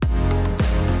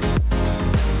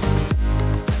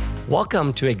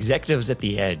Welcome to Executives at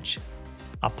the Edge,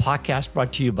 a podcast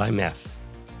brought to you by MEF.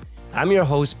 I'm your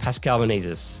host, Pascal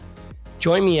Menezes.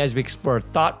 Join me as we explore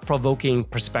thought-provoking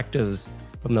perspectives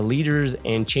from the leaders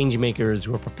and changemakers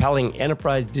who are propelling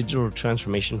enterprise digital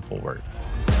transformation forward.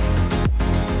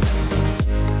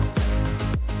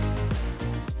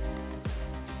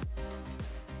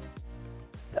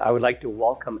 I would like to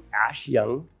welcome Ash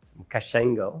Young from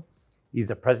Kashengo. He's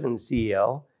the president and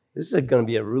CEO. This is going to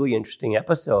be a really interesting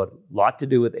episode. A lot to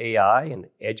do with AI and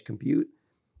edge compute.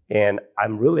 And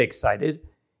I'm really excited.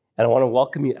 And I want to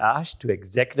welcome you, Ash, to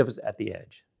Executives at the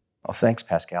Edge. Well, thanks,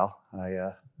 Pascal.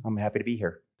 I'm happy to be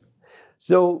here.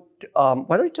 So why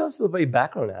don't you tell us a little bit about your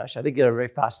background, Ash? I think you have a very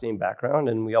fascinating background,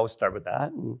 and we always start with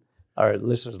that. And our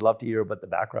listeners love to hear about the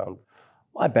background.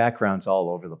 My background's all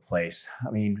over the place.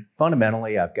 I mean,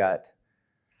 fundamentally, I've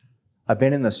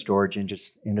been in the storage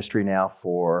industry now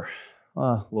for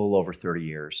a little over 30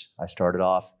 years. I started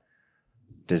off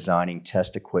designing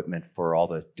test equipment for all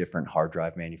the different hard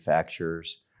drive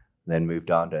manufacturers, then moved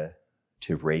on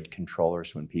to RAID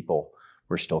controllers when people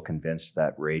were still convinced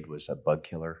that RAID was a bug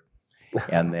killer.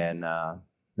 And then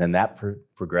that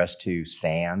progressed to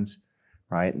SANs,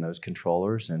 right, and those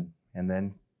controllers, and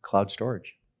then cloud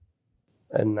storage.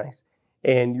 Nice.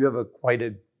 And you have quite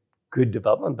a good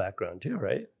development background too,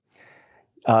 right?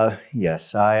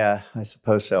 Yes, I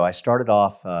suppose so. I started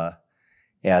off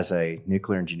as a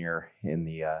nuclear engineer in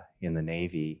the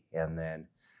Navy,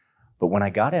 but when I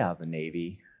got out of the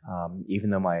Navy, even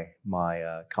though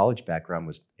my college background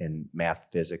was in math,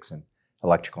 physics, and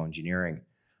electrical engineering,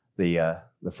 the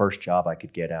first job I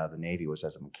could get out of the Navy was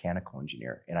as a mechanical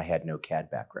engineer, and I had no CAD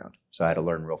background, so I had to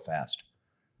learn real fast.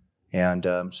 And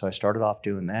so I started off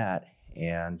doing that,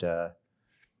 and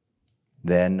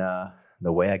then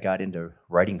the way I got into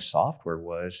writing software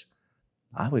was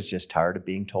I was just tired of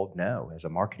being told no as a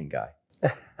marketing guy.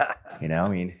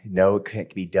 No, it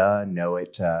can't be done. No,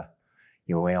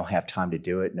 we don't have time to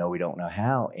do it. No, we don't know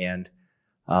how. And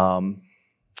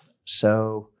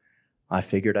so I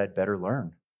figured I'd better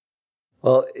learn.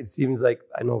 Well, it seems like,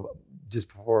 I know just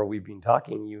before we've been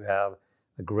talking, you have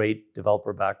a great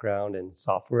developer background in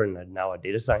software and now a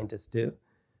data scientist too.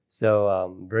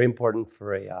 So very important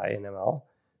for AI and ML.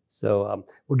 So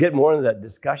we'll get more into that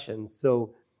discussion.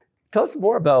 So tell us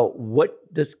more about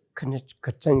what does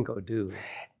Kashengo do?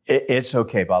 It's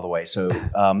okay, by the way. So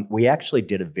we actually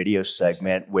did a video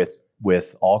segment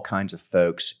with all kinds of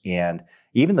folks, and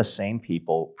even the same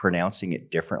people pronouncing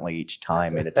it differently each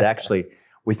time. And it's actually,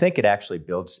 we think it actually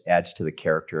adds to the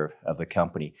character of the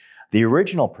company. The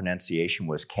original pronunciation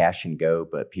was Cash and Go,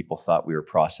 but people thought we were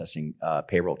processing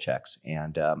payroll checks.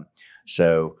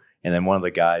 And then one of the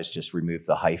guys just removed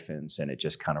the hyphens, and it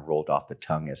just kind of rolled off the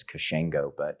tongue as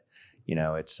Kashengo. But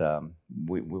it's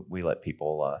we let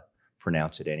people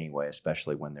pronounce it anyway,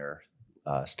 especially when they're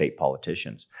state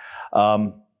politicians.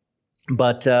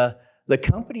 But the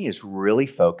company is really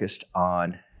focused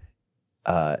on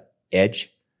edge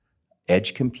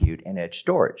compute and edge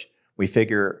storage. We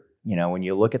figure, when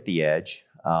you look at the edge,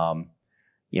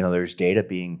 there's data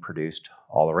being produced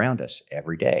all around us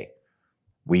every day.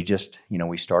 We just,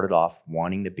 we started off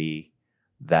wanting to be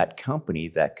that company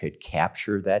that could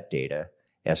capture that data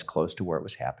as close to where it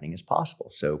was happening as possible.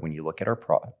 So when you look at our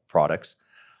products,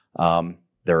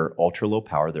 they're ultra low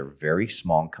power, they're very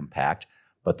small and compact,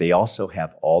 but they also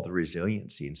have all the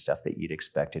resiliency and stuff that you'd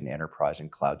expect in enterprise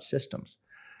and cloud systems.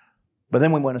 But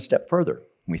then we went a step further.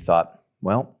 We thought,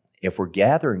 well, if we're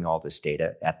gathering all this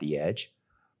data at the edge,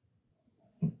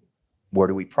 where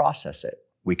do we process it?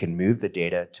 We can move the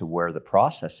data to where the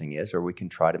processing is, or we can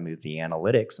try to move the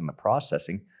analytics and the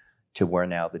processing to where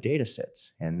now the data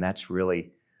sits. And that's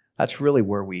really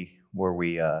where we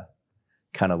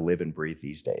kind of live and breathe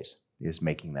these days, is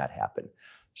making that happen.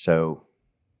 So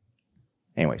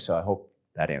anyway, I hope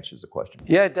that answers the question.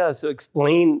 Yeah, it does. So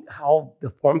explain how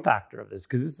the form factor of this,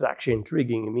 because this is actually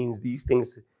intriguing. It means these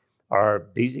things are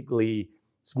basically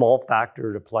small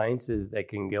factored appliances that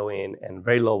can go in, and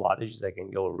very low wattage that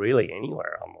can go really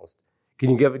anywhere almost.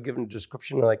 Can you give a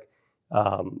description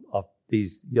of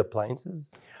these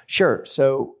appliances? Sure.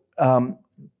 So,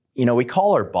 we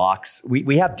call our box,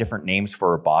 we have different names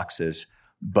for our boxes,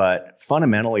 but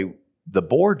fundamentally the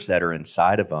boards that are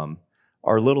inside of them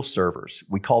are little servers.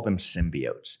 We call them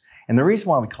symbiotes. And the reason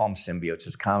why we call them symbiotes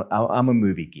is I'm a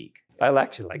movie geek. I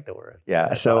actually like the word. Yeah.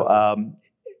 That's so awesome.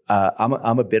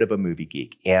 I'm a bit of a movie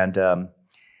geek. And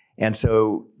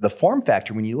so the form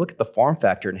factor, when you look at the form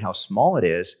factor and how small it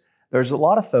is, there's a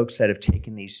lot of folks that have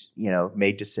taken these,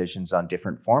 made decisions on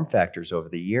different form factors over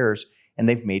the years, and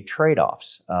they've made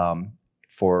trade-offs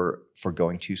for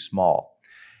going too small.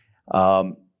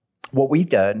 What we've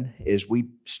done is we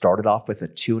started off with a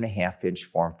 2.5-inch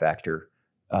form factor,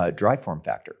 dry form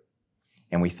factor.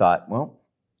 And we thought, well,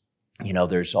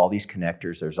 there's all these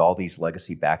connectors, there's all these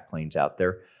legacy backplanes out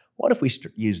there. What if we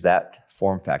use that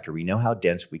form factor? We know how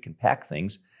dense we can pack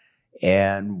things.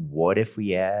 And what if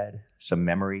we add some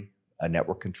memory, a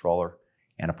network controller,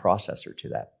 and a processor to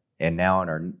that? And now in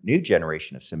our new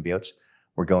generation of Symbiotes,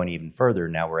 we're going even further.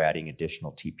 Now we're adding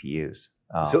additional TPUs.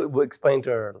 So we'll explain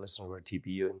to our listeners what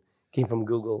TPU came from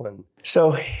Google. And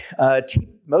so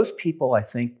most people, I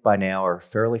think, by now are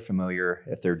fairly familiar.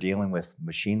 If they're dealing with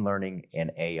machine learning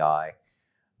and AI,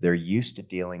 they're used to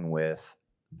dealing with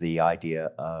the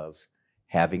idea of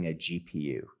having a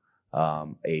GPU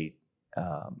to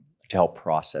help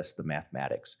process the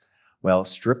mathematics. Well,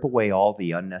 strip away all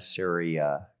the unnecessary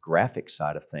graphics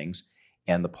side of things,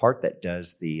 and the part that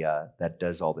does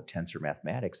all the tensor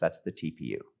mathematics, that's the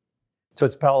TPU. So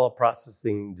it's parallel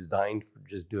processing designed for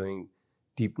just doing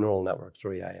deep neural networks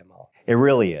or AIML. It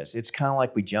really is. It's kind of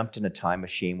like we jumped in a time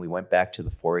machine. We went back to the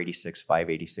 486,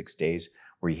 586 days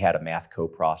where you had a math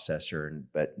coprocessor,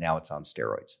 but now it's on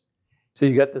steroids. So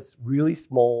you got this really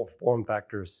small form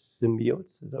factor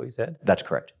Symbiotes, is that what you said? That's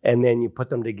correct. And then you put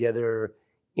them together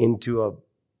into a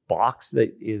box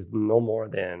that is no more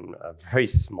than very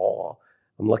small.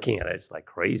 I'm looking at it; it's like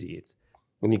crazy.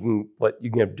 And you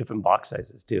can have different box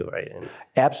sizes too, right? And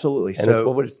absolutely. So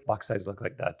what would a box size look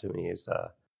like? That to me is.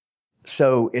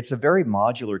 So it's a very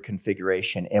modular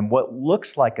configuration, and what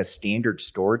looks like a standard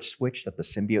storage switch that the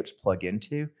Symbiotes plug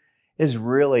into is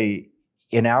really,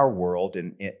 in our world,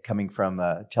 and coming from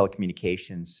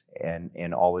telecommunications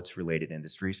and all its related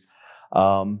industries,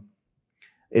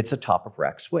 it's a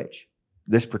top-of-rack switch.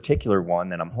 This particular one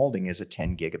that I'm holding is a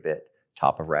 10 gigabit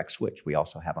top-of-rack switch. We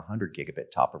also have a 100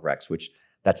 gigabit top-of-rack switch.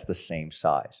 That's the same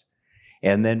size.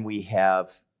 And then we have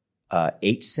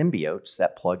 8 Symbiotes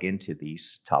that plug into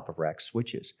these top-of-rack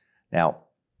switches. Now,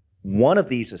 one of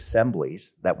these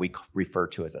assemblies that we refer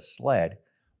to as a sled,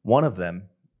 one of them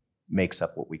makes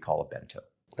up what we call a Bento.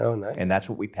 Oh, nice. And that's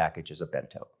what we package as a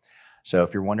Bento. So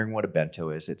if you're wondering what a Bento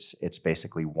is, it's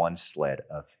basically one sled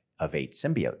of 8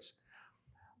 Symbiotes.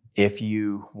 If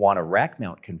you want a rack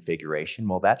mount configuration,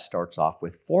 well, that starts off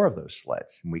with 4 of those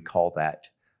sleds, and we call that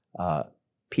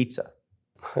pizza.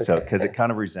 Okay. So because it kind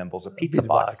of resembles a pizza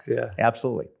box. Yeah,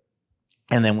 absolutely.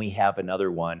 And then we have another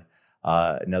one,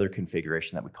 another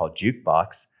configuration that we call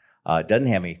jukebox. It doesn't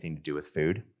have anything to do with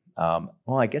food.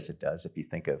 Well, I guess it does if you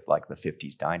think of like the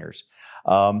 50s diners.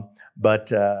 But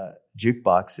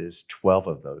jukebox is 12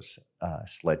 of those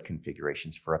sled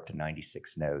configurations for up to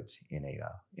 96 nodes in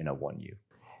a 1U.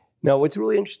 Now, what's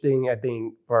really interesting, I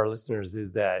think, for our listeners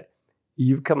is that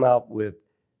you've come out with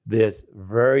this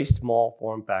very small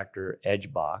form factor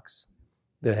edge box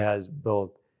that has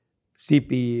both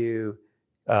CPU,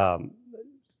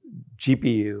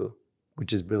 GPU,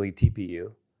 which is really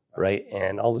TPU, right?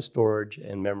 And all the storage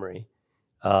and memory.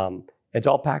 It's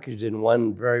all packaged in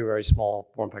one very, very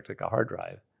small form factor, like a hard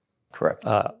drive. Correct.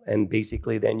 And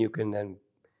basically then you can then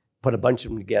put a bunch of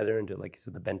them together into, like you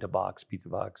said, the Bento box, pizza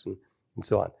box, and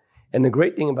so on. And the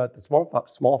great thing about the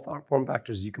small form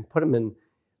factors is you can put them in,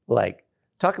 like,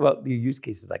 talk about the use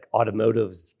cases like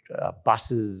automotives,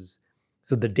 buses.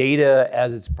 So the data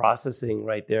as it's processing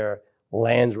right there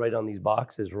lands right on these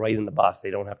boxes, right in the bus.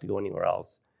 They don't have to go anywhere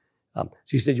else. So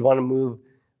you said you want to move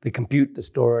the compute, the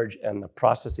storage, and the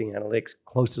processing analytics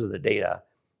closer to the data.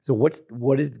 So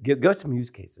give us some use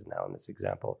cases now in this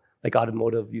example, like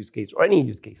automotive use case or any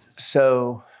use cases.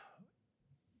 So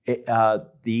the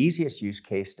easiest use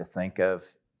case to think of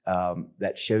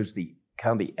that shows the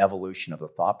kind of the evolution of the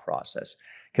thought process,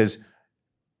 because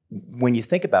when you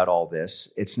think about all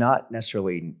this, it's not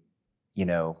necessarily,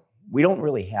 we don't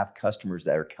really have customers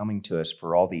that are coming to us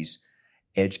for all these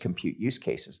edge compute use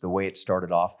cases. The way it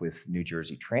started off with New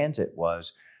Jersey Transit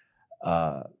was,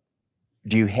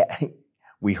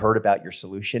 we heard about your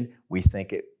solution. We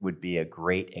think it would be a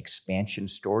great expansion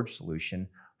storage solution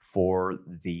for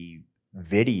the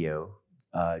video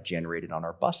generated on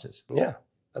our buses. Yeah,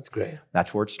 that's great.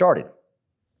 That's where it started,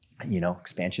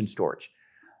 expansion storage.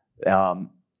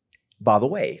 By the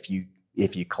way,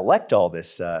 if you collect all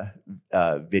this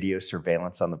video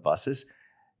surveillance on the buses,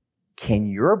 can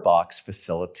your box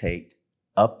facilitate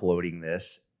uploading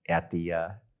this at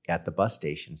the bus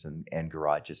stations and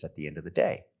garages at the end of the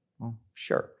day? Well,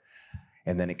 sure.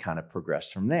 And then it kind of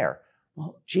progressed from there.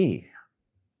 Well, gee,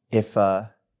 if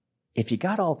you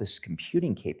got all this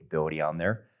computing capability on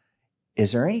there,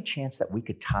 is there any chance that we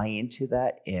could tie into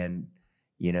that and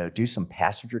do some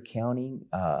passenger counting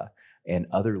and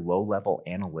other low-level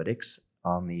analytics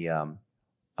on the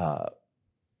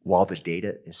while the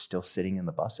data is still sitting in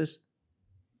the buses?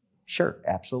 Sure,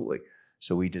 absolutely.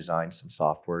 So we designed some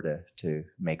software to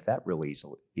make that really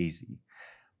easy.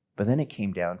 But then it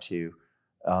came down to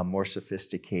more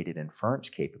sophisticated inference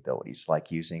capabilities,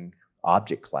 like using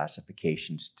object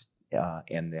classifications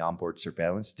and the onboard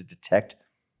surveillance to detect,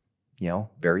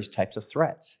 various types of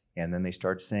threats. And then they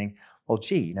started saying, well,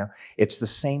 gee, it's the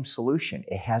same solution.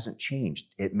 It hasn't changed.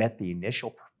 It met the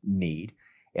initial need.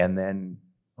 And then,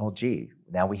 oh, gee,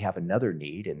 now we have another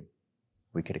need and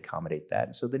we could accommodate that.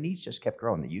 And so the needs just kept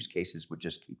growing. The use cases would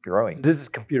just keep growing. So this is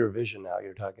computer vision now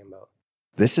you're talking about.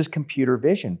 This is computer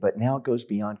vision, but now it goes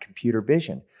beyond computer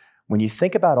vision. When you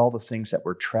think about all the things that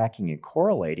we're tracking and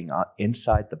correlating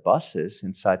inside the buses,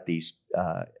 inside these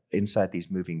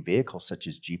moving vehicles, such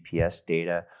as GPS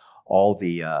data, all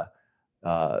the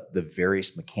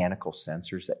various mechanical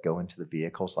sensors that go into the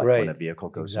vehicles, like when a vehicle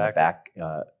goes in the back,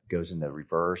 goes into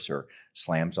reverse or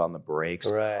slams on the brakes.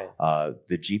 Right.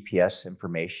 The GPS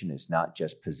information is not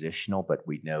just positional, but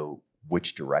we know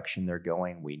which direction they're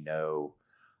going. We know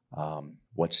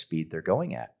what speed they're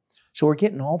going at. So we're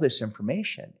getting all this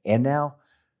information. And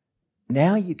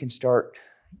now you can start,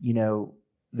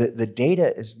 the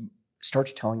data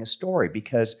starts telling a story,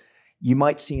 because you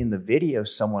might see in the video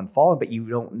someone falling, but you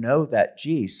don't know that,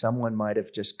 someone might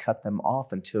have just cut them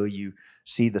off until you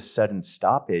see the sudden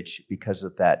stoppage because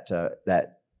of that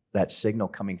signal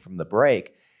coming from the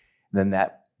brake. Then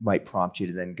that might prompt you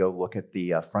to then go look at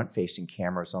the front-facing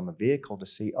cameras on the vehicle to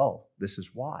see, oh, this is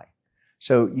why.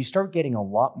 So you start getting a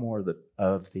lot more of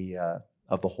the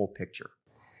whole picture.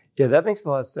 Yeah, that makes a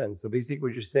lot of sense. So basically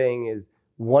what you're saying is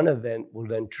one event will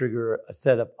then trigger a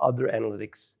set of other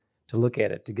analytics to look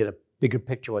at it, to get a bigger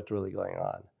picture of what's really going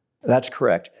on. That's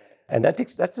correct. And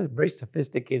that's a very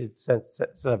sophisticated set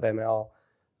of ML,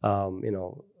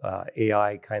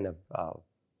 AI kind of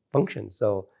functions.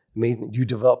 So amazing. Do you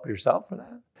develop yourself for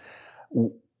that?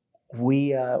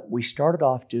 We started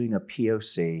off doing a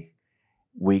POC.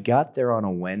 We got there on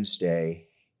a Wednesday,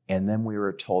 and then we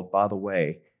were told, by the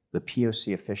way, the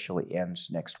POC officially ends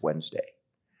next Wednesday.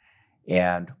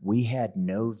 And we had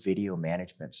no video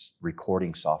management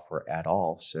recording software at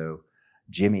all. So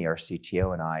Jimmy, our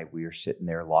CTO, and I, we were sitting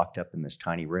there locked up in this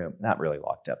tiny room. Not really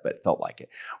locked up, but it felt like it.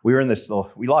 We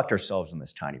locked ourselves in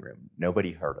this tiny room.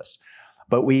 Nobody heard us.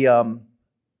 But we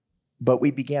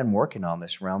began working on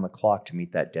this around the clock to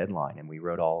meet that deadline, and we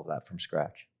wrote all of that from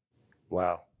scratch.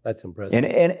 Wow, that's impressive.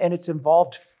 And it's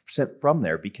involved from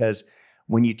there, because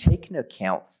when you take into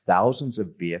account thousands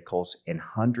of vehicles in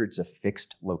hundreds of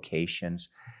fixed locations,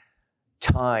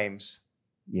 times,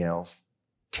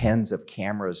 tens of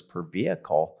cameras per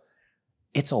vehicle,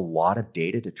 it's a lot of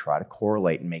data to try to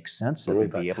correlate and make sense of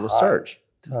and be able to search.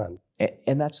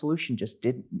 And that solution just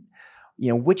didn't,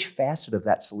 which facet of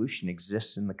that solution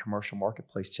exists in the commercial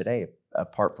marketplace today,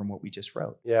 apart from what we just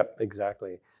wrote? Yeah,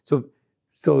 exactly.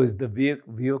 So is the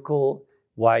vehicle,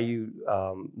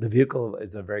 the vehicle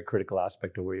is a very critical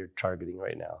aspect of where you're targeting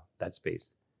right now, that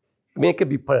space. I mean, it could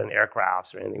be put on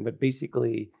aircrafts or anything, but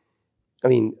basically,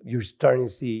 you're starting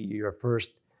to see your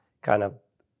first kind of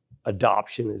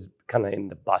adoption is kind of in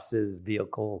the buses,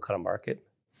 vehicle kind of market.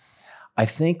 I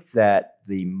think that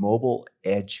the mobile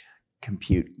edge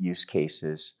compute use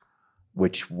cases,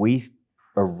 which we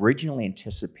originally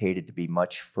anticipated to be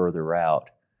much further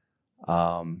out,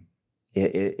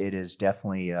 it has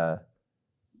definitely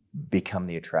become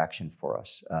the attraction for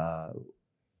us.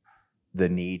 The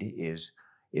need is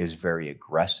very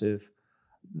aggressive.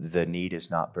 The need is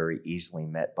not very easily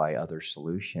met by other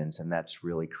solutions, and that's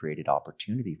really created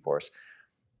opportunity for us.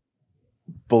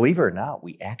 Believe it or not,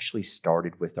 we actually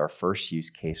started with our first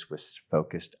use case was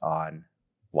focused on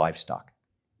livestock,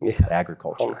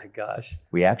 agriculture. Oh my gosh.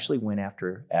 We actually went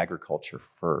after agriculture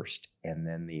first, and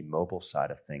then the mobile side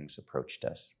of things approached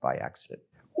us by accident.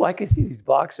 Well, I can see these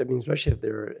boxes, especially if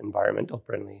they're environmental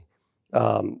friendly,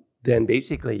 then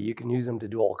basically you can use them to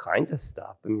do all kinds of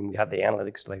stuff. We have the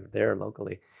analytics like there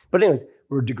locally. But anyways,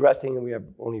 we're digressing and we have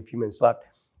only a few minutes left.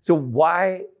 So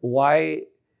why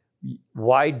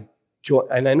join?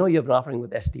 And I know you have an offering with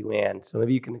SD-WAN, so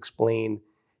maybe you can explain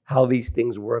how these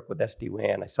things work with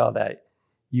SD-WAN. I saw that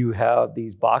you have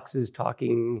these boxes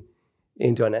talking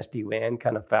into an SD-WAN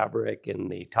kind of fabric and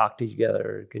they talk to each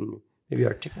other. Can you maybe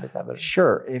articulate that better?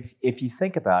 Sure. If you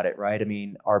think about it, right,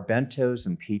 our bentos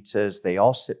and pizzas, they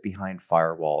all sit behind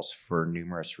firewalls for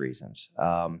numerous reasons.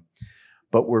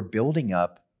 But we're building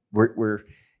up,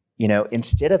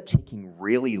 instead of taking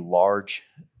really large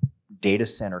data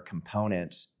center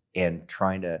components and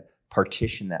trying to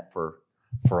partition that for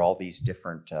all these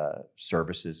different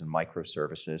services and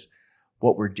microservices,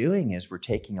 what we're doing is we're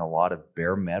taking a lot of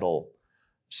bare metal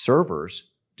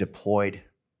servers deployed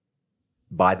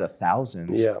by the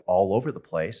thousands Yeah. all over the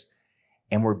place.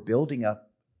 And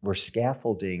we're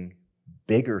scaffolding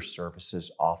bigger services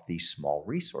off these small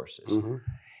resources. Mm-hmm.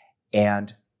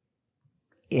 And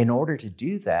in order to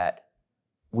do that,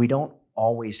 we don't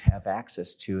always have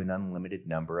access to an unlimited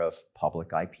number of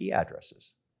public IP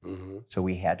addresses. Mm-hmm. So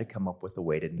we had to come up with a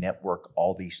way to network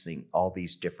all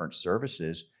these different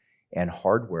services and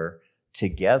hardware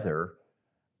together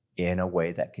in a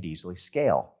way that could easily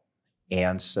scale.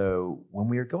 And so when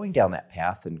we were going down that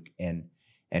path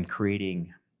and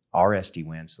creating our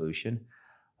SD-WAN solution,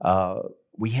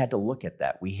 we had to look at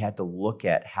that. We had to look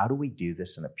at how do we do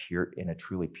this in a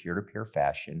truly peer-to-peer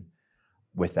fashion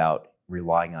without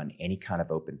relying on any kind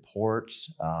of open ports,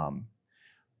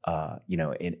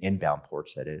 in inbound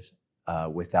ports, that is,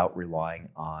 without relying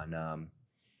on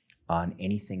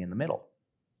anything in the middle.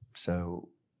 So,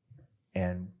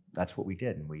 and that's what we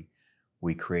did, and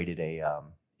we created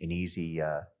an easy,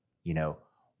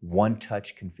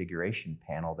 one-touch configuration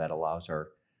panel that allows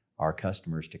our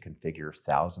customers to configure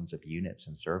thousands of units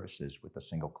and services with a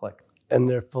single click. And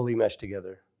they're fully meshed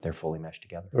together. They're fully meshed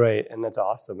together. Right, and that's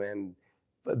awesome. And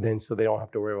then so they don't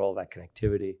have to worry about all that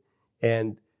connectivity.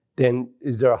 And then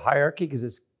is there a hierarchy? Because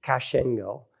it's cache and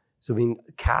go. So I mean,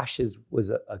 cache was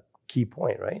a key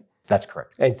point, right? That's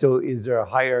correct. And so is there a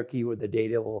hierarchy where the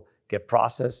data will get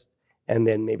processed and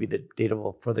then maybe the data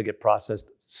will further get processed?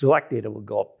 Select data will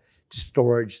go up to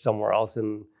storage somewhere else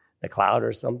in the cloud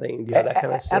or something? Do you have that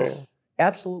kind of scenario?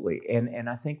 Absolutely. And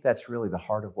I think that's really the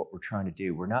heart of what we're trying to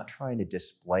do. We're not trying to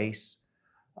displace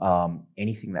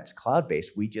anything that's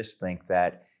cloud-based. We just think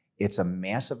that it's a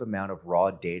massive amount of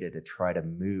raw data to try to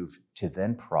move to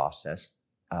then process.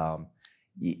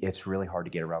 It's really hard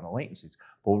to get around the latencies.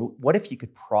 But what if you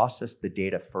could process the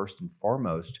data first and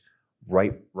foremost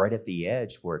right at the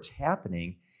edge where it's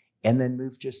happening, and then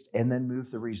move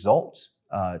the results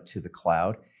to the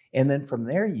cloud? And then from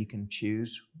there, you can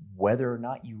choose whether or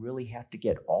not you really have to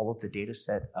get all of the data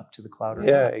set up to the cloud or not.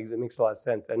 Yeah, it makes a lot of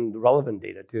sense. And relevant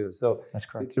data too. So that's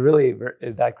correct. It's really,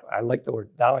 I like the word,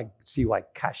 now I see why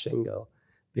cache and go,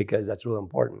 because that's really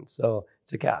important. So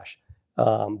it's a cache.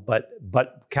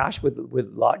 But cache with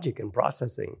logic and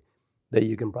processing that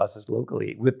you can process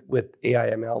locally with AI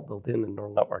ML built in the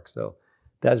neural network. So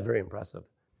that's very impressive.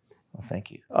 Well,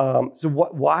 thank you.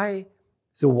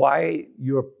 So why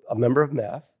you're a member of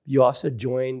MEF? You also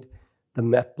joined the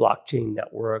MEF blockchain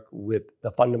network with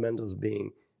the fundamentals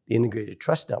being the integrated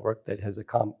trust network that has a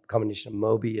combination of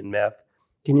Mobi and MEF.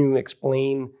 Can you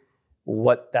explain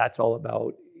what that's all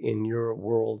about in your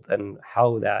world and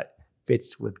how that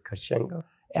fits with Kashengo?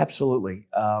 Absolutely.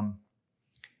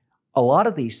 A lot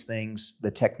of these things,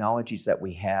 the technologies that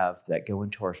we have that go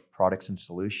into our products and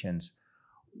solutions,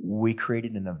 we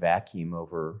created in a vacuum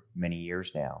over many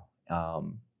years now.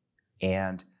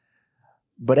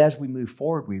 But as we move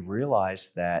forward, we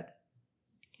realized that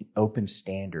open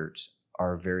standards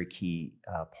are a very key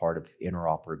part of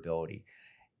interoperability.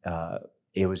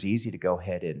 It was easy to go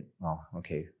ahead and,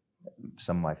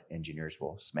 some of my engineers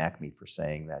will smack me for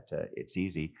saying that it's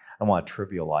easy. I don't want to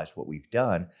trivialize what we've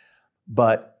done,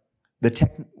 but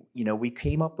we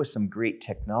came up with some great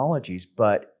technologies,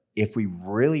 but if we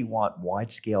really want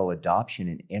wide-scale adoption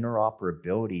and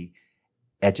interoperability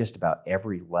at just about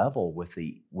every level with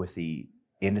the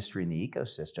industry and the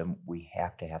ecosystem, we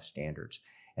have to have standards.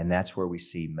 And that's where we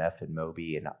see MEF and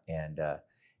Mobi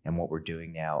and what we're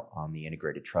doing now on the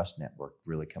integrated trust network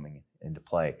really coming into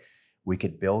play. We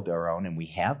could build our own, and we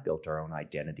have built our own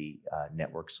identity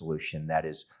network solution that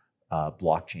is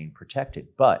blockchain protected,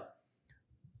 but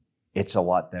it's a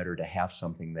lot better to have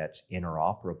something that's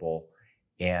interoperable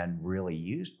and really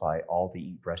used by all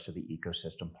the rest of the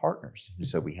ecosystem partners.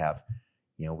 So we have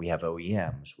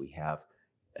OEMs, we have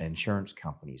insurance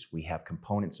companies, we have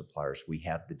component suppliers, we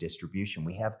have the distribution,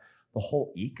 we have the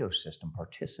whole ecosystem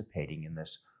participating in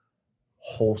this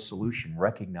whole solution,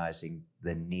 recognizing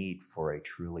the need for a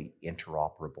truly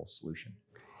interoperable solution.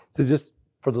 So just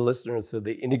for the listeners, so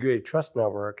the integrated trust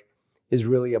network is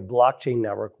really a blockchain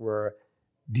network where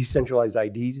decentralized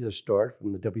IDs are stored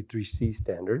from the W3C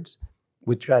standards,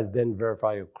 which has then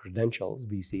verified credentials,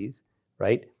 VCs,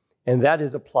 right? And that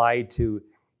is applied to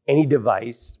any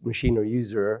device, machine or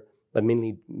user, but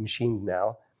mainly machines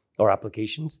now, or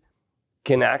applications,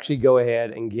 can actually go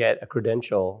ahead and get a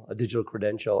credential, a digital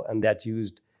credential, and that's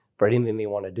used for anything they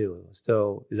want to do.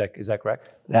 So is that correct?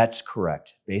 That's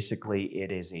correct. Basically,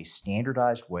 it is a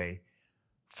standardized way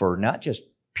for not just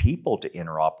people to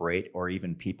interoperate or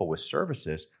even people with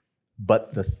services,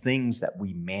 but the things that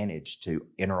we manage to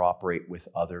interoperate with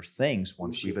other things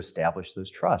once we've established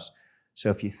those trusts. So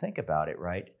if you think about it,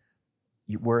 right,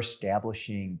 we're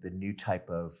establishing the new type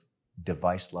of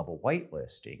device level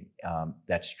whitelisting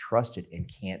that's trusted and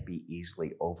can't be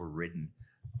easily overridden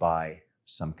by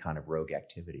some kind of rogue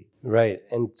activity. Right.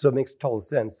 And so it makes total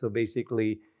sense. So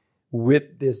basically,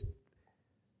 with this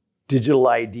digital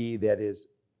ID that is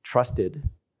trusted,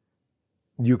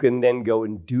 you can then go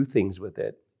and do things with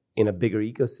it in a bigger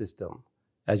ecosystem,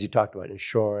 as you talked about,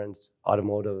 insurance,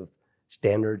 automotive,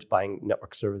 standards, buying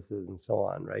network services, and so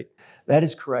on, right? That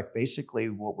is correct. Basically,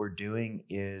 what we're doing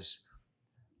is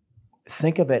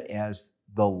think of it as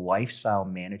the lifestyle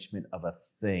management of a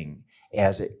thing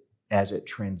as it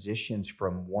transitions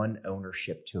from one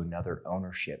ownership to another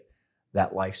ownership.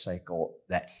 That life cycle,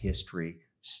 that history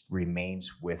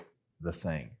remains with the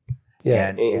thing. Yeah,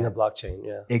 in the blockchain,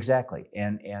 yeah. Exactly.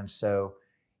 And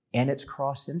it's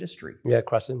cross-industry. Yeah,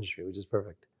 cross-industry, which is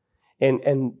perfect.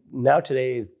 And now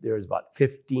today, there's about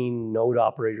 15 node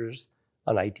operators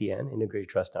on ITN, Integrated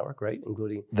Trust Network, right?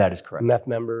 Including that is correct. MEF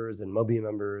members and MOBI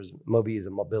members. MOBI is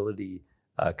a mobility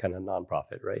kind of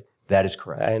nonprofit, right? That is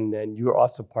correct. And you're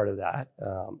also part of that,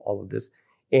 all of this.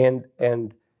 And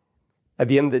at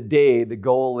the end of the day, the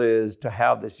goal is to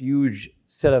have this huge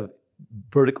set of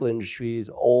vertical industries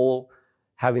all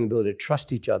having the ability to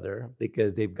trust each other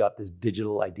because they've got this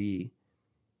digital ID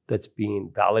that's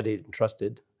being validated and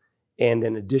trusted. And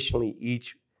then additionally,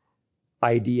 each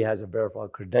ID has a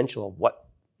verified credential of what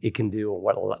it can do and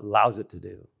what allows it to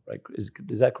do. Right? Is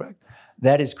that correct?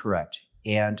 That is correct.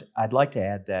 And I'd like to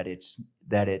add that it's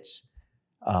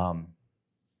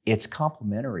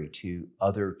complementary to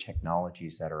other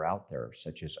technologies that are out there,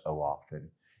 such as OAuth and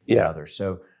others.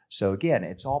 So again,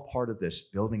 it's all part of this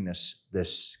building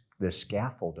this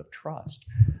scaffold of trust.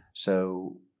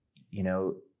 So,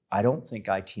 I don't think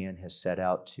ITN has set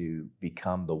out to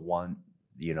become the one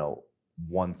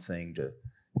thing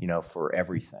to, for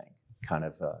everything kind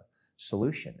of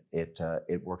solution.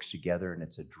 It works together and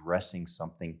it's addressing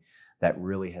something that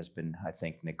really has been, I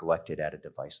think, neglected at a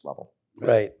device level.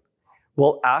 Right.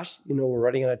 Well, Ash, we're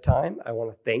running out of time. I want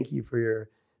to thank you for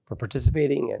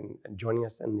participating and joining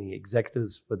us in the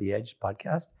Executives for the Edge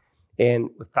podcast.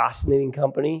 And with fascinating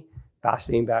company,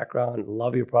 fascinating background,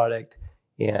 love your product,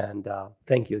 and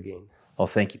thank you again. Well,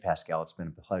 thank you, Pascal. It's been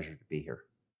a pleasure to be here.